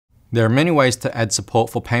There are many ways to add support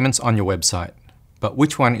for payments on your website, but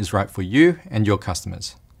which one is right for you and your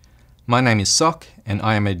customers? My name is Soc, and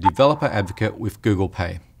I am a developer advocate with Google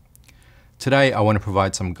Pay. Today, I want to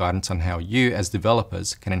provide some guidance on how you, as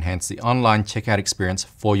developers, can enhance the online checkout experience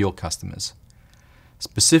for your customers.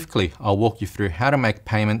 Specifically, I'll walk you through how to make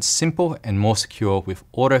payments simple and more secure with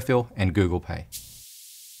Autofill and Google Pay.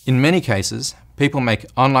 In many cases, people make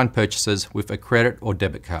online purchases with a credit or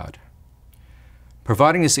debit card.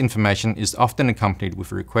 Providing this information is often accompanied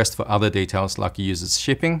with a request for other details like a user's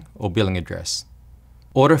shipping or billing address.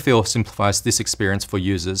 Autofill simplifies this experience for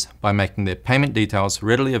users by making their payment details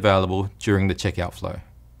readily available during the checkout flow.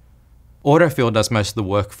 Autofill does most of the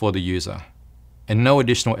work for the user, and no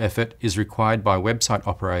additional effort is required by website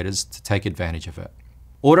operators to take advantage of it.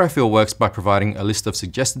 Autofill works by providing a list of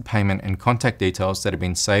suggested payment and contact details that have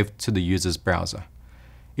been saved to the user's browser.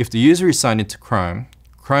 If the user is signed into Chrome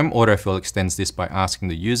Autofill extends this by asking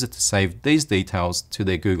the user to save these details to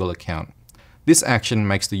their Google account. This action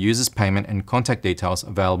makes the user's payment and contact details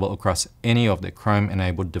available across any of their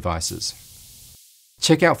Chrome-enabled devices.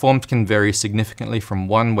 Checkout forms can vary significantly from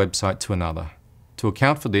one website to another. To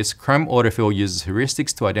account for this, Chrome Autofill uses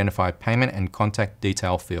heuristics to identify payment and contact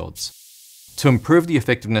detail fields. To improve the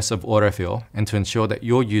effectiveness of Autofill and to ensure that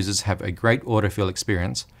your users have a great Autofill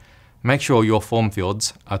experience, make sure your form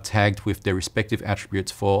fields are tagged with their respective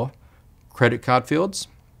attributes for credit card fields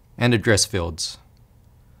and address fields.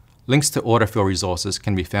 Links to Autofill resources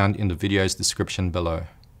can be found in the video's description below.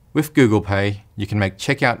 With Google Pay, you can make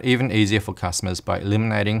checkout even easier for customers by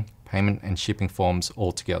eliminating payment and shipping forms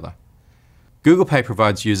altogether. Google Pay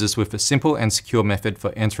provides users with a simple and secure method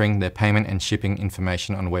for entering their payment and shipping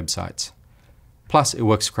information on websites. Plus, it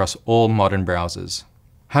works across all modern browsers.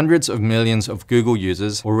 Hundreds of millions of Google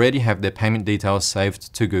users already have their payment details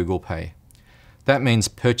saved to Google Pay. That means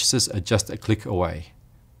purchases are just a click away.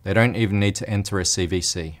 They don't even need to enter a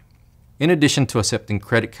CVC. In addition to accepting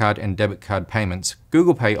credit card and debit card payments,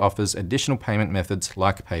 Google Pay offers additional payment methods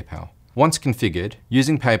like PayPal. Once configured,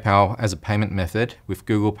 using PayPal as a payment method with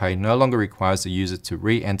Google Pay no longer requires the user to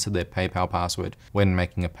re-enter their PayPal password when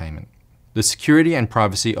making a payment. The security and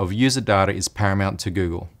privacy of user data is paramount to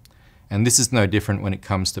Google, and this is no different when it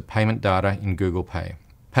comes to payment data in Google Pay.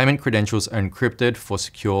 Payment credentials are encrypted for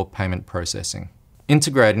secure payment processing.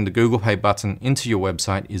 Integrating the Google Pay button into your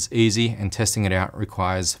website is easy, and testing it out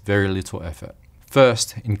requires very little effort.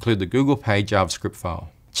 First, include the Google Pay JavaScript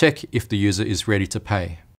file. Check if the user is ready to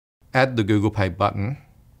pay. Add the Google Pay button,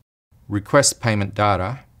 request payment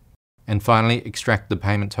data, and finally extract the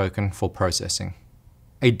payment token for processing.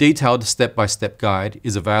 A detailed step-by-step guide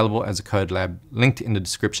is available as a code lab linked in the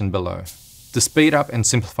description below. To speed up and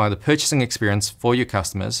simplify the purchasing experience for your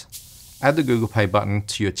customers, add the Google Pay button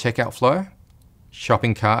to your checkout flow,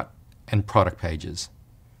 shopping cart, and product pages.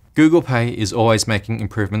 Google Pay is always making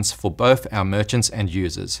improvements for both our merchants and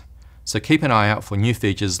users, so keep an eye out for new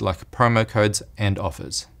features like promo codes and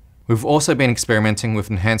offers. We've also been experimenting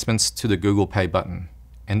with enhancements to the Google Pay button,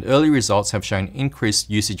 and early results have shown increased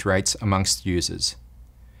usage rates amongst users.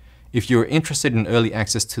 If you are interested in early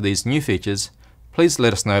access to these new features, please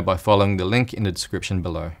let us know by following the link in the description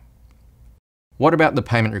below. What about the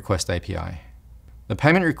Payment Request API? The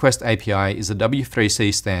Payment Request API is a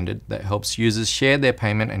W3C standard that helps users share their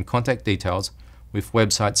payment and contact details with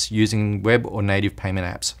websites using web or native payment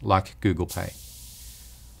apps like Google Pay.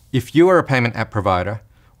 If you are a payment app provider,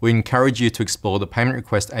 we encourage you to explore the Payment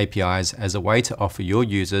Request APIs as a way to offer your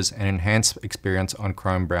users an enhanced experience on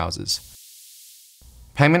Chrome browsers.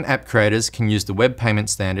 Payment app creators can use the Web Payment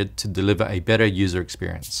Standard to deliver a better user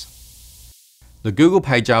experience. The Google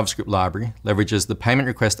Pay JavaScript library leverages the Payment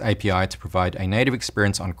Request API to provide a native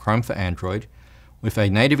experience on Chrome for Android, with a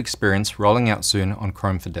native experience rolling out soon on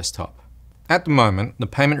Chrome for desktop. At the moment, the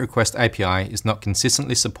Payment Request API is not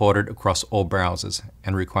consistently supported across all browsers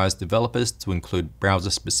and requires developers to include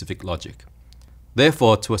browser-specific logic.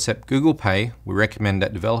 Therefore, to accept Google Pay, we recommend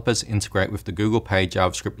that developers integrate with the Google Pay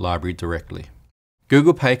JavaScript library directly.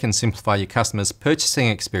 Google Pay can simplify your customers' purchasing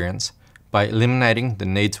experience by eliminating the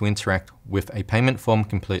need to interact with a payment form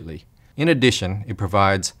completely. In addition, it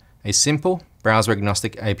provides a simple,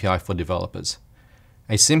 browser-agnostic API for developers,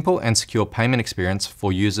 a simple and secure payment experience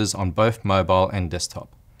for users on both mobile and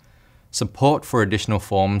desktop, support for additional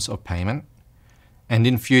forms of payment, and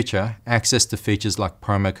in future, access to features like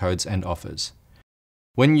promo codes and offers.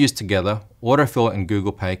 When used together, Autofill and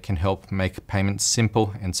Google Pay can help make payments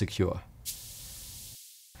simple and secure.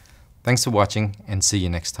 Thanks for watching, and see you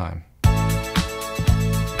next time.